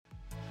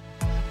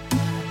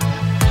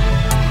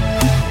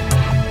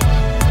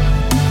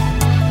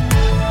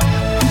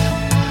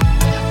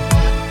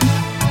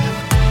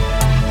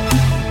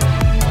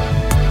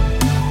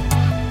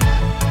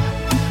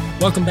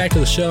Welcome back to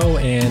the show,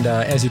 and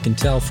as you can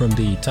tell from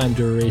the time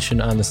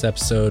duration on this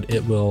episode,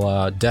 it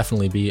will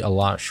definitely be a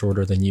lot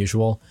shorter than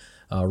usual.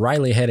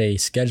 Riley had a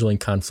scheduling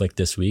conflict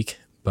this week,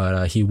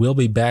 but he will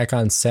be back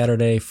on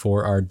Saturday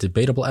for our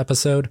debatable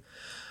episode.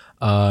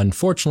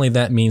 Unfortunately,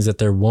 that means that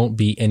there won't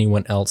be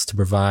anyone else to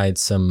provide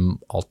some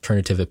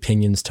alternative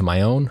opinions to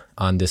my own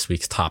on this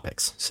week's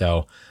topics.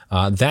 So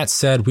that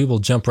said, we will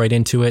jump right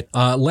into it.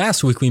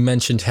 Last week, we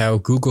mentioned how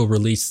Google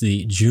released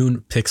the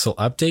June Pixel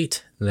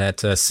update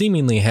that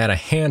seemingly had a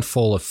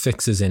handful of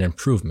fixes and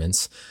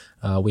improvements.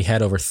 We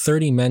had over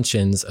 30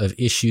 mentions of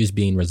issues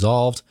being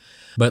resolved,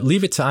 but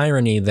leave it to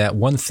irony that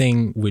one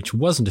thing which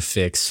wasn't a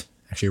fix,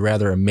 actually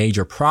rather a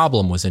major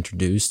problem was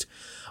introduced,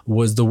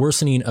 was the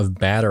worsening of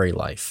battery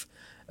life.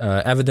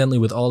 Evidently,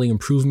 with all the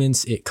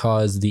improvements, it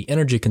caused the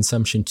energy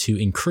consumption to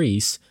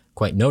increase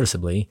quite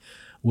noticeably,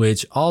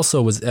 which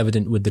also was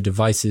evident with the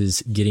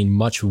devices getting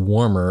much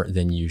warmer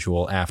than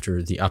usual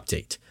after the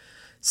update.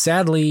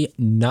 Sadly,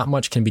 not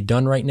much can be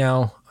done right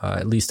now,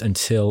 at least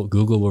until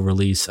Google will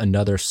release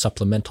another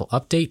supplemental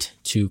update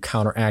to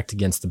counteract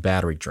against the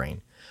battery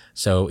drain.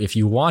 So if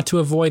you want to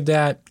avoid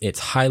that, it's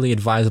highly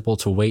advisable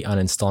to wait on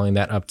installing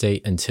that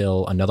update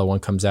until another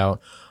one comes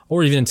out,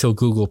 or even until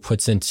Google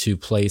puts into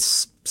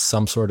place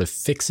some sort of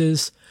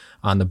fixes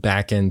on the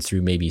back end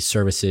through maybe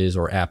services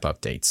or app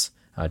updates,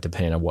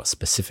 depending on what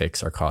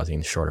specifics are causing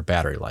the shorter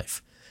battery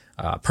life.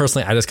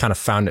 Personally, I just kind of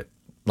found it,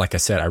 like I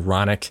said,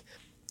 ironic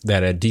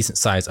that a decent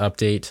sized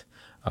update,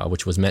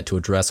 which was meant to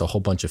address a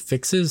whole bunch of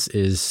fixes,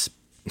 is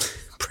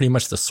pretty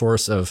much the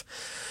source of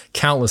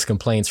countless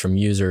complaints from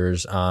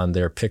users on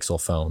their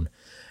Pixel phone,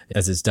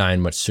 as it's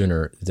dying much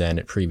sooner than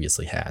it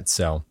previously had.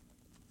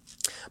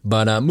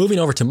 But moving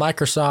over to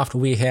Microsoft,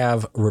 we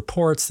have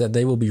reports that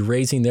they will be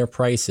raising their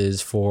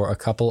prices for a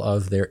couple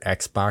of their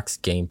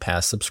Xbox Game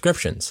Pass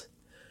subscriptions.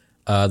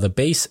 The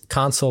base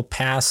console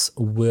pass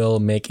will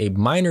make a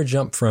minor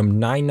jump from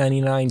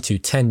 $9.99 to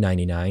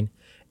 $10.99,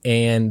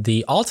 and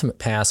the Ultimate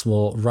Pass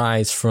will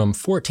rise from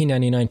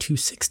 $14.99 to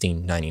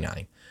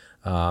 $16.99.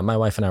 My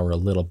wife and I were a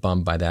little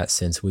bummed by that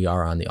since we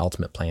are on the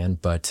Ultimate plan,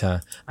 but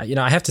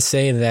I have to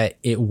say that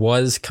it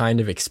was kind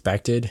of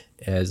expected,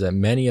 as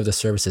many of the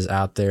services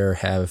out there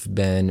have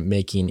been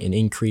making an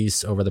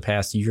increase over the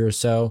past year or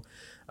so.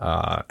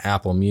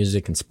 Apple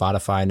Music and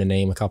Spotify, to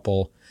name a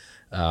couple.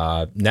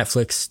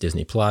 Netflix,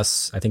 Disney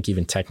Plus, I think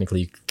even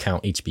technically you could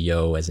count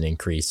HBO as an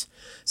increase.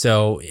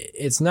 So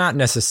it's not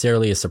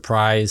necessarily a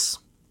surprise.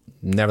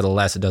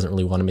 Nevertheless, it doesn't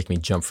really want to make me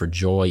jump for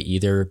joy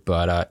either.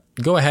 But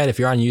go ahead, if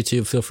you're on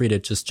YouTube, feel free to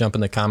just jump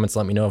in the comments.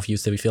 Let me know if you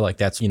feel like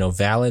that's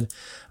valid.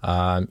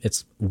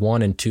 It's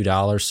 $1 and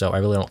 $2, so I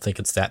really don't think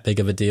it's that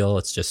big of a deal.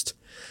 It's just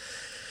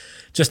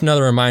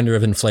another reminder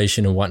of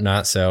inflation and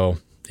whatnot. So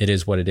it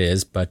is what it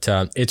is. But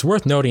it's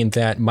worth noting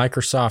that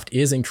Microsoft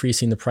is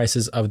increasing the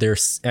prices of their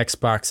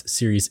Xbox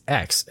Series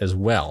X as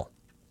well.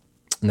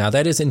 Now,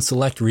 that is in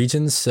select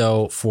regions,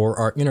 so for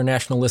our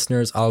international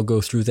listeners, I'll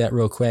go through that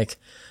real quick.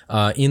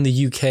 In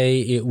the UK,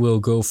 it will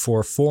go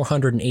for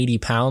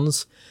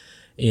 £480.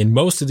 In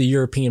most of the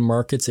European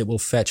markets, it will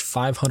fetch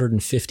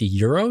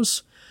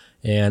 €550.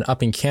 And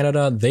up in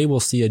Canada, they will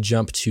see a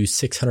jump to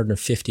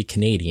 650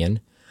 Canadian.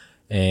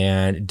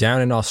 And down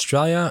in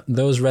Australia,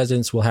 those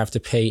residents will have to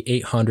pay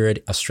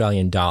 800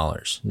 Australian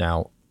dollars.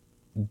 Now,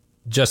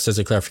 just as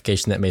a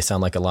clarification, that may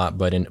sound like a lot,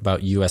 but in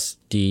about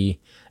USD,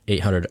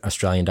 800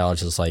 Australian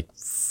dollars is like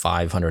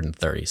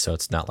 530, so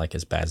it's not like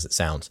as bad as it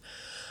sounds.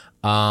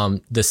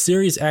 The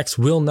Series X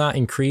will not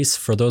increase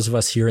for those of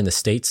us here in the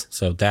States,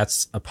 so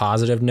that's a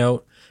positive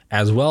note,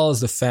 as well as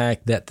the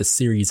fact that the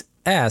Series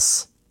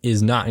S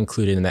is not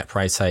included in that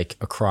price hike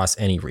across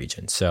any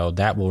region, so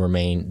that will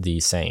remain the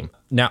same.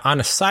 Now, on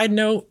a side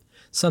note,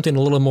 something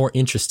a little more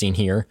interesting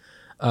here.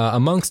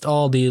 Amongst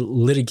all the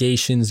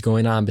litigations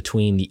going on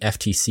between the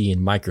FTC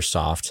and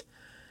Microsoft,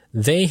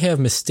 they have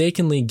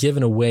mistakenly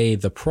given away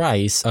the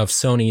price of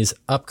Sony's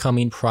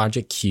upcoming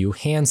Project Q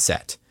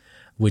handset,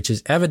 which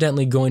is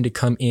evidently going to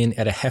come in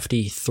at a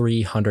hefty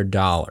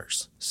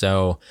 $300.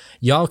 So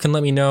y'all can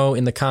let me know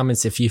in the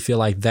comments if you feel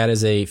like that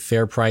is a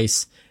fair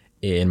price.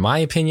 In my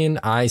opinion,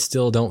 I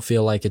still don't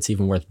feel like it's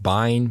even worth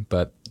buying,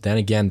 but then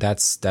again,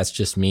 that's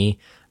just me.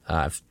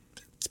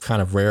 It's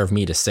kind of rare of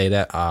me to say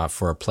that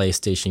for a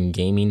PlayStation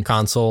gaming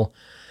console.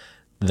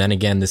 Then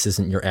again, this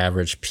isn't your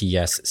average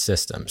PS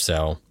system,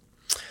 so...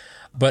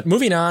 But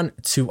moving on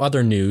to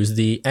other news,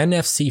 the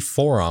NFC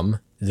Forum,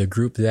 the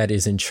group that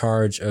is in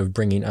charge of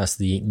bringing us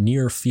the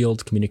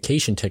near-field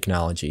communication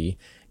technology,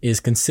 is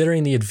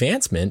considering the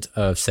advancement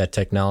of said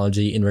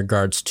technology in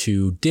regards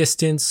to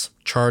distance,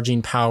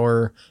 charging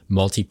power,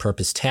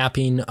 multi-purpose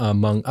tapping,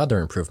 among other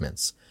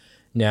improvements.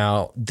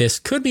 Now, this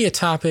could be a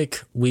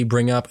topic we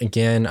bring up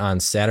again on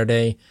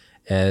Saturday,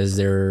 as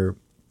there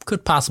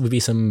could possibly be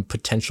some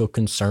potential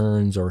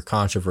concerns or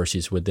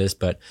controversies with this,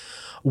 but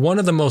one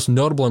of the most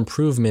notable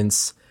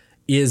improvements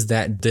is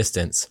that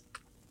distance.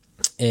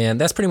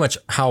 And that's pretty much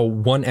how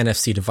one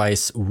NFC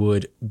device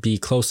would be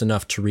close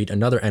enough to read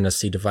another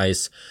NFC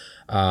device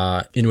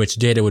in which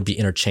data would be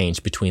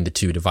interchanged between the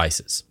two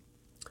devices.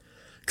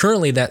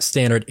 Currently, that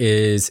standard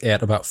is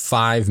at about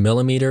 5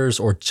 millimeters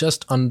or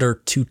just under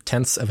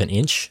 0.2 of an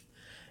inch.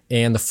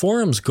 And the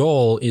forum's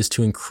goal is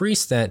to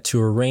increase that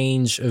to a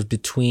range of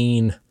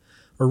between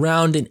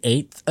around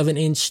 1/8 of an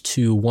inch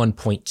to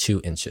 1.2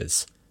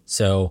 inches.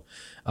 So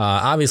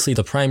obviously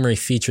the primary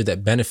feature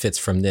that benefits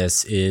from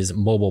this is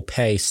mobile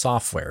pay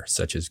software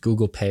such as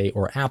Google Pay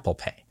or Apple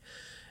Pay.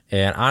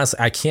 And honestly,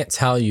 I can't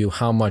tell you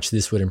how much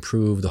this would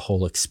improve the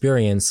whole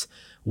experience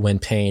when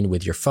paying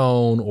with your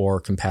phone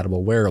or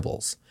compatible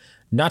wearables.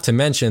 Not to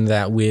mention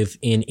that with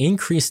an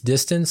increased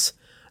distance,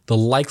 the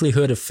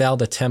likelihood of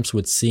failed attempts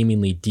would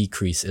seemingly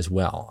decrease as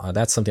well.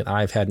 That's something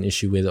I've had an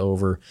issue with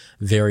over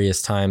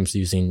various times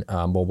using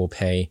mobile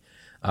pay.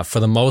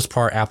 For the most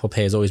part, Apple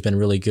Pay has always been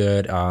really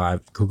good.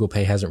 Google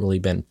Pay hasn't really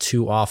been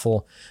too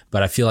awful,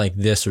 but I feel like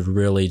this would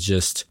really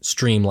just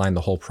streamline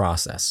the whole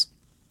process.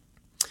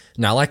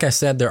 Now, like I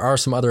said, there are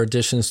some other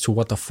additions to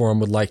what the forum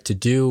would like to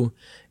do,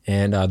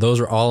 and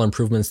those are all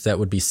improvements that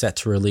would be set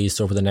to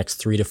release over the next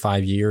 3 to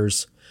 5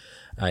 years.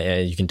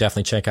 You can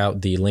definitely check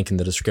out the link in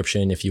the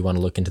description if you want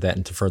to look into that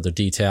into further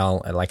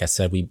detail. And like I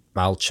said,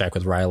 I'll check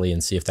with Riley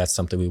and see if that's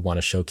something we want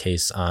to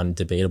showcase on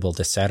Debatable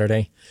this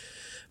Saturday.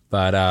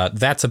 But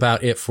that's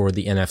about it for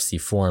the NFC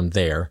forum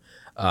there.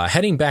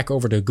 Heading back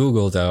over to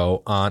Google,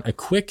 though, on a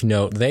quick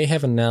note, they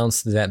have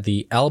announced that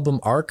the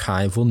album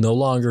archive will no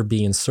longer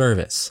be in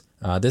service.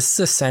 This is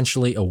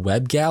essentially a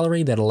web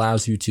gallery that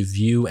allows you to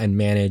view and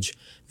manage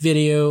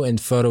video and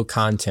photo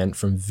content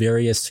from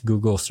various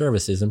Google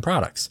services and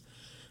products.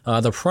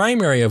 The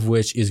primary of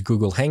which is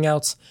Google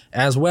Hangouts,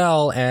 as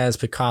well as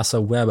Picasa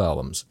web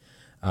albums.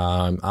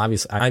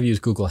 Obviously, I've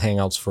used Google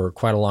Hangouts for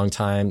quite a long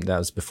time. That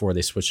was before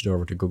they switched it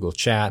over to Google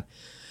Chat.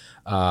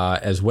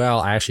 As well,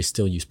 I actually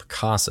still use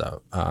Picasa.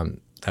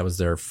 That was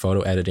their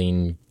photo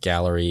editing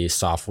gallery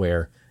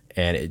software.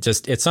 And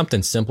it's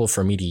something simple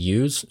for me to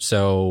use.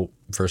 So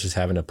versus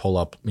having to pull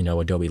up,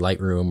 Adobe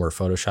Lightroom or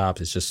Photoshop,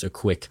 it's just a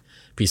quick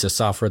piece of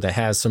software that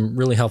has some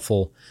really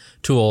helpful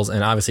tools.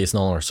 And obviously it's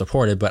no longer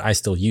supported, but I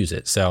still use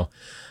it. So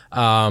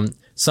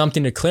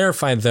something to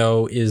clarify,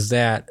 though, is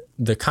that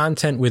the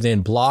content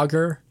within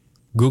Blogger,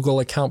 Google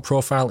account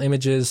profile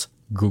images,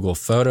 Google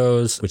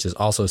Photos, which is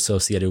also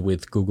associated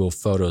with Google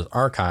Photos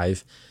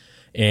Archive,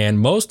 and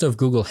most of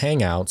Google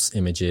Hangouts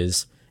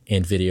images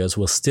and videos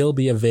will still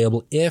be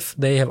available if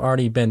they have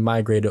already been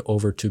migrated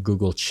over to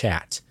Google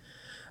Chat.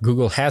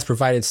 Google has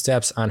provided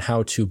steps on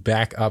how to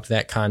back up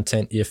that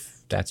content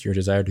if that's your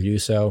desire to do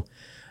so,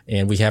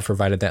 and we have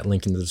provided that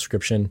link in the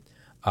description.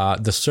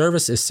 The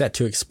service is set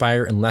to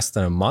expire in less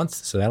than a month,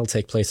 so that'll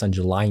take place on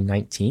July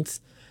 19th.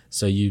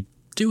 So you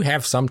do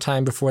have some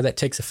time before that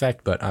takes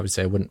effect, but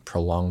obviously I wouldn't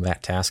prolong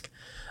that task.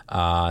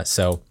 But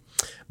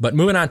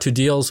moving on to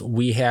deals,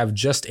 we have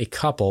just a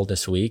couple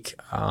this week,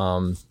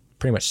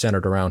 pretty much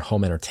centered around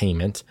home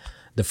entertainment.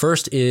 The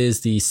first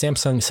is the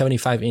Samsung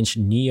 75-inch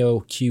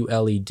Neo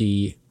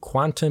QLED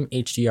Quantum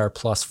HDR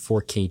Plus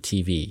 4K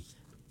TV.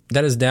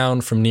 That is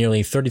down from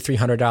nearly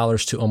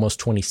 $3,300 to almost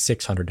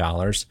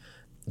 $2,600,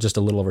 just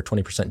a little over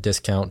 20%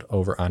 discount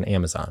over on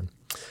Amazon.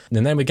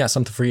 And then we got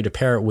something for you to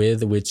pair it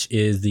with, which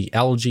is the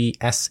LG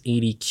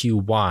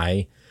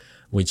S80QY,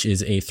 which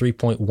is a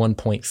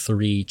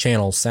 3.1.3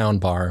 channel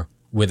soundbar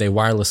with a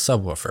wireless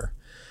subwoofer.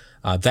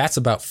 That's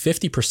about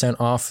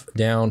 50% off,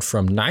 down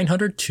from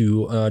 $900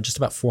 to just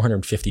about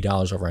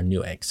 $450 over on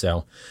Newegg.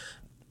 So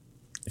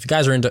if you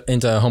guys are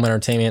into home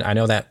entertainment, I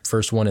know that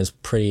first one is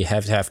pretty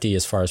hefty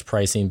as far as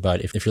pricing,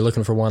 but if you're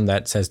looking for one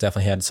that has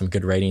definitely had some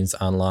good ratings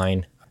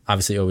online,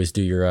 obviously always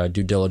do your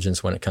due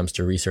diligence when it comes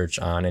to research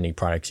on any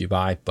products you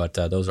buy, but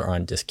those are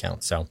on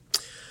discount. So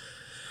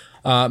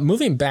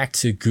moving back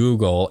to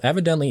Google,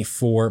 evidently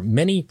for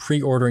many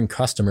pre-ordering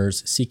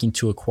customers seeking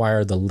to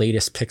acquire the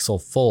latest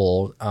Pixel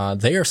Fold,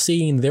 they are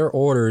seeing their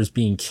orders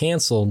being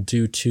canceled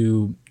due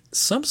to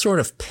some sort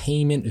of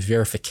payment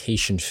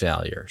verification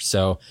failure.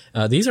 So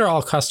these are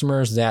all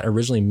customers that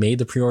originally made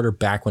the pre-order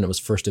back when it was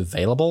first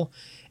available.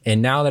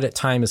 And now that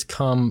time has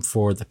come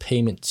for the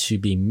payment to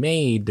be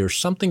made, there's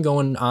something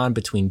going on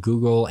between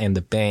Google and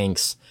the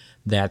banks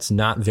that's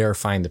not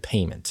verifying the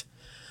payment.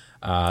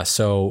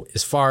 So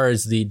as far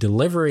as the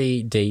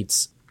delivery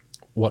dates,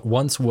 what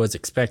once was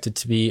expected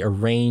to be a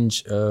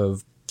range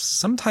of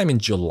sometime in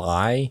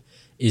July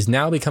is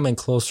now becoming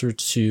closer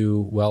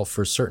to, well,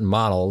 for certain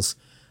models,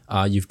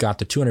 you've got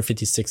the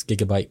 256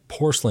 gigabyte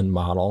porcelain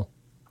model.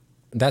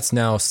 That's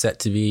now set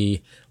to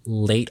be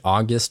late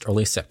August,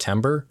 early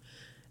September.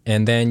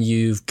 And then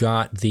you've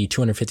got the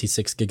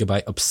 256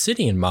 gigabyte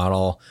Obsidian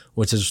model,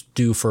 which is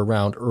due for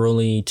around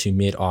early to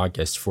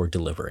mid-August for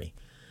delivery.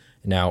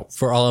 Now,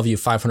 for all of you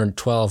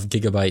 512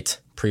 gigabyte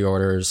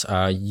pre-orders,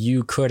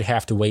 you could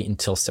have to wait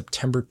until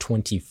September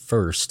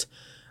 21st,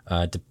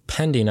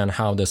 depending on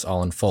how this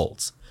all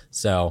unfolds.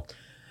 So,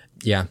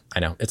 yeah, I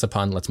know, it's a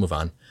pun. Let's move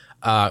on.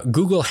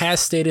 Google has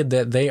stated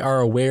that they are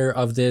aware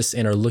of this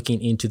and are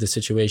looking into the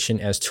situation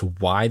as to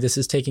why this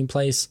is taking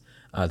place.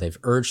 They've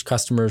urged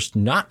customers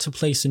not to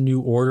place a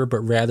new order, but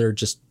rather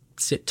just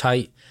sit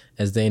tight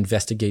as they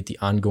investigate the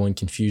ongoing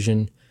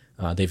confusion.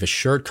 They've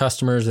assured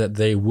customers that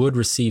they would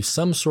receive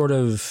some sort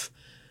of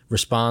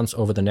response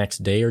over the next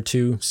day or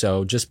two.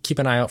 So just keep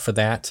an eye out for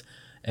that,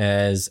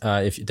 as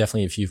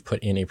if you've put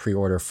in a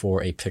pre-order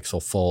for a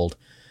Pixel Fold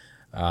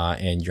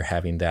and you're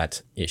having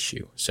that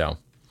issue. So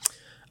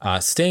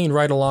staying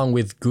right along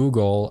with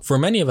Google, for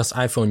many of us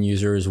iPhone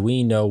users,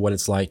 we know what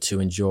it's like to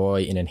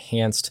enjoy an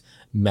enhanced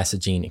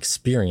messaging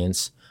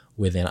experience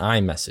within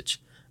iMessage,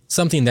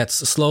 something that's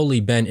slowly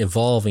been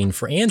evolving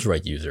for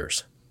Android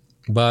users,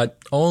 but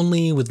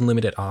only with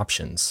limited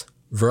options.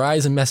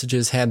 Verizon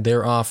Messages had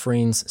their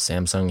offerings,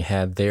 Samsung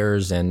had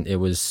theirs, and it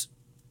was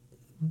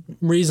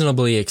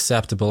reasonably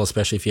acceptable,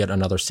 especially if you had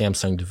another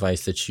Samsung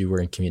device that you were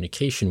in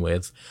communication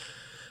with.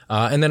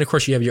 And then, of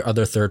course, you have your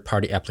other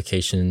third-party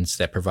applications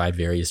that provide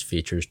various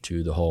features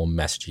to the whole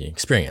messaging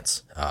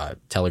experience,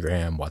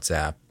 Telegram,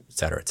 WhatsApp, et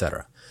cetera, et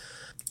cetera.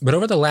 But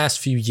over the last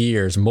few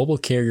years, mobile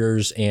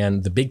carriers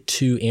and the big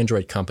two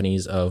Android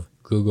companies of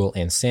Google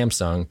and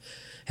Samsung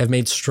have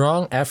made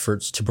strong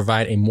efforts to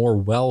provide a more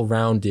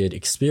well-rounded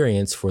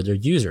experience for their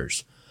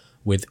users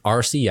with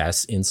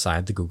RCS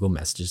inside the Google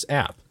Messages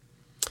app.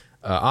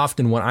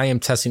 Often when I am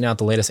testing out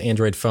the latest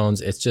Android phones,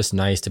 it's just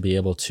nice to be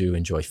able to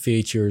enjoy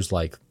features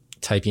like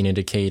typing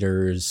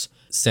indicators,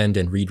 send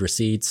and read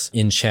receipts,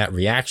 in-chat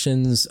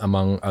reactions,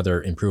 among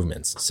other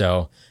improvements.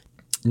 So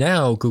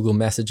now Google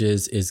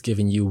Messages is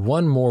giving you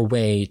one more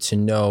way to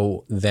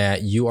know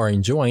that you are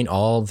enjoying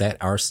all that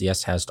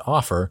RCS has to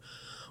offer,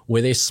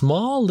 with a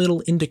small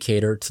little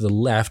indicator to the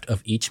left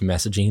of each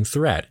messaging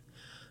thread.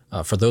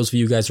 For those of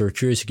you guys who are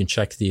curious, you can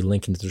check the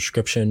link in the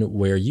description,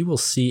 where you will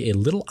see a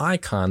little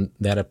icon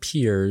that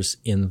appears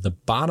in the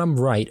bottom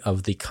right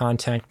of the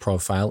contact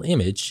profile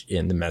image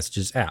in the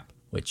Messages app,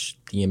 which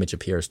the image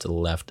appears to the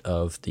left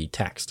of the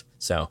text.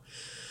 So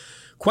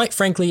quite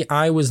frankly,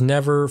 I was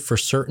never for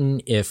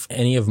certain if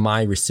any of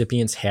my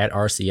recipients had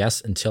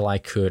RCS until I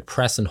could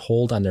press and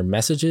hold on their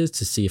messages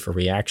to see if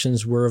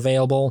reactions were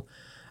available.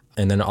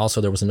 And then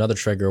also there was another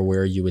trigger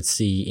where you would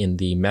see in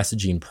the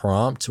messaging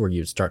prompt where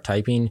you'd start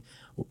typing,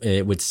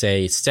 it would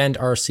say send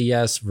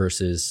RCS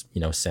versus,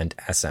 send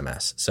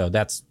SMS. So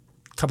that's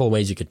a couple of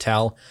ways you could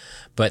tell.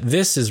 But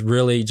this is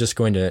really just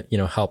going to,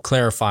 help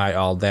clarify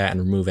all that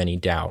and remove any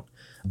doubt.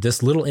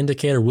 This little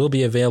indicator will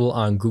be available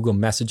on Google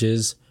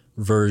Messages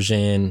version,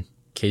 in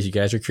case you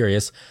guys are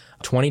curious,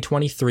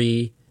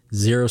 2023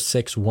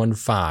 0615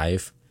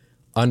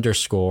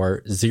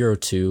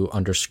 _ 02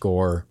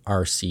 _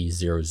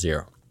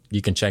 RC00.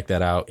 You can check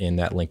that out in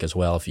that link as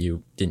well if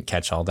you didn't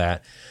catch all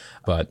that.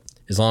 But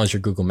as long as your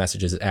Google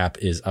Messages app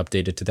is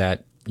updated to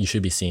that, you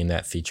should be seeing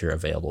that feature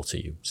available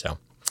to you. So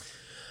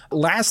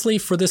lastly,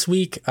 for this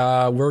week,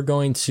 we're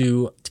going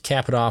to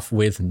cap it off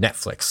with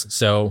Netflix.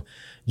 So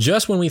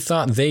just when we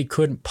thought they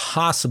couldn't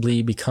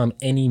possibly become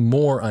any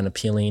more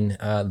unappealing,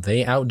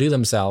 they outdo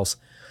themselves.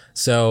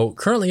 So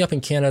currently up in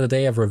Canada,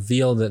 they have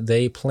revealed that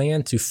they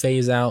plan to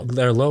phase out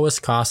their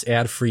lowest cost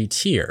ad-free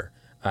tier.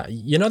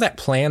 That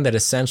plan that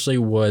essentially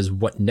was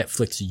what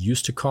Netflix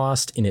used to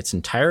cost in its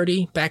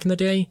entirety back in the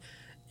day?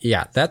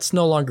 Yeah, that's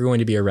no longer going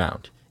to be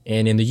around.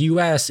 And in the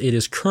US, it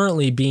is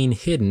currently being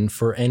hidden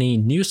for any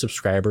new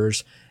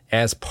subscribers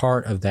as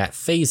part of that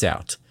phase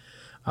out,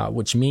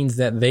 which means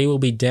that they will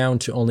be down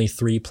to only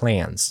 3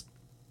 plans.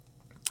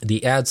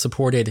 The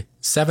ad-supported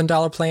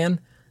 $7 plan,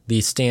 the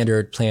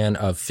standard plan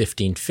of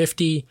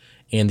 $15.50,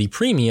 and the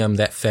premium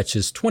that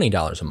fetches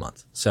 $20 a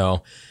month.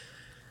 So,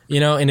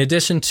 in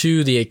addition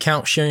to the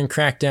account sharing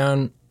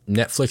crackdown,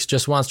 Netflix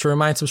just wants to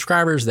remind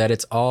subscribers that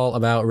it's all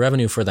about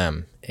revenue for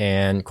them.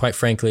 And quite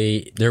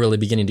frankly, they're really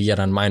beginning to get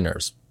on my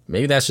nerves.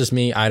 Maybe that's just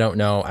me. I don't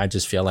know. I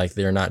just feel like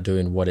they're not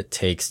doing what it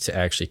takes to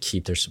actually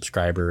keep their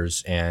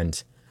subscribers,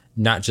 and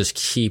not just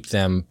keep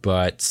them,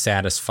 but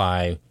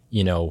satisfy,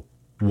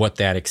 what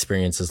that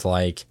experience is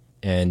like,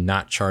 and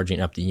not charging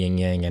up the yin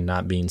yang and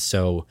not being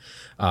so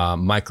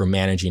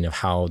micromanaging of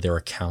how their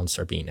accounts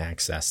are being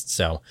accessed.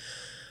 So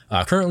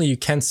currently you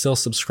can still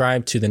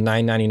subscribe to the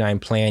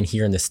 $9.99 plan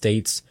here in the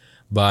States,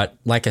 but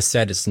like I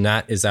said, it's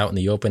not as out in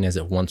the open as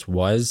it once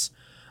was.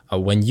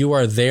 When you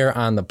are there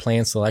on the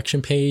plan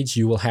selection page,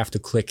 you will have to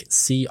click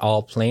See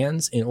All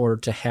Plans in order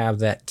to have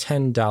that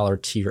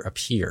 $10 tier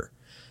appear.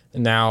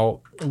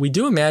 Now, we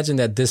do imagine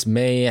that this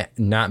may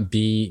not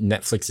be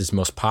Netflix's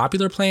most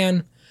popular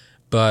plan,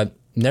 but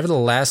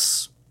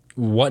nevertheless,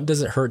 what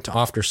does it hurt to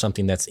offer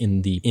something that's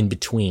in the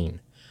in-between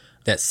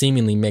that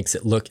seemingly makes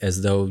it look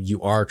as though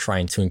you are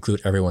trying to include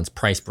everyone's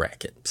price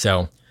bracket?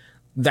 So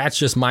that's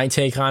just my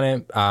take on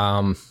it.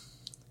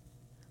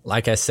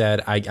 Like I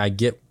said, I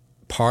get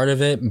part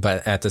of it,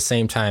 but at the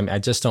same time, I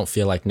just don't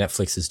feel like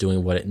Netflix is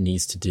doing what it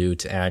needs to do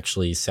to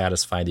actually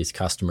satisfy these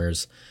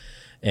customers.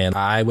 And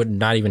I would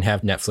not even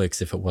have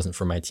Netflix if it wasn't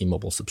for my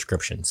T-Mobile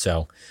subscription.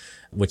 So,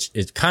 which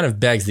it kind of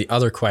begs the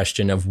other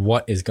question of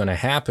what is going to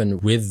happen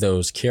with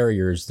those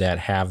carriers that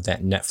have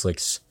that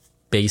Netflix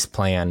base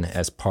plan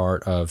as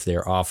part of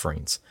their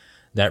offerings.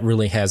 That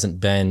really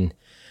hasn't been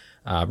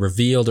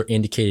revealed or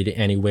indicated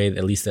in any way,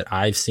 at least that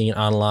I've seen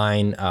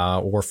online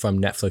or from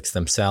Netflix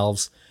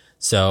themselves.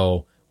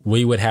 So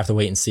we would have to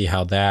wait and see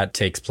how that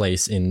takes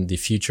place in the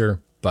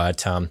future.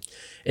 But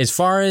as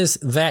far as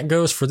that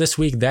goes for this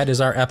week, that is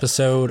our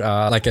episode.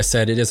 Like I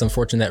said, it is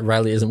unfortunate that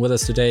Riley isn't with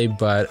us today,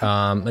 but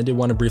I did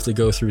want to briefly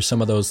go through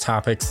some of those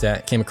topics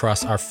that came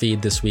across our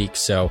feed this week.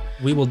 So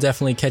we will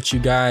definitely catch you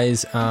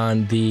guys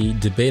on the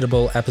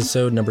debatable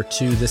episode number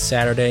 2 this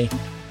Saturday.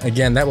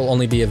 Again, that will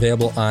only be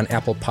available on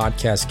Apple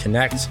Podcast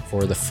Connect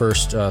for the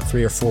first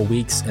 3 or 4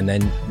 weeks, and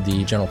then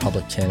the general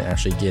public can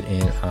actually get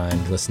in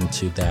and listen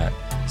to that.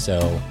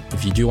 So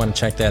if you do want to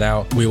check that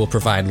out, we will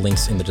provide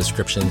links in the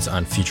descriptions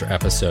on future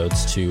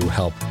episodes to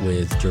help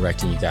with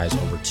directing you guys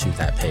over to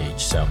that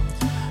page. So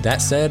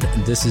that said,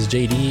 this is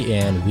JD,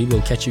 and we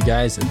will catch you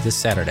guys this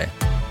Saturday.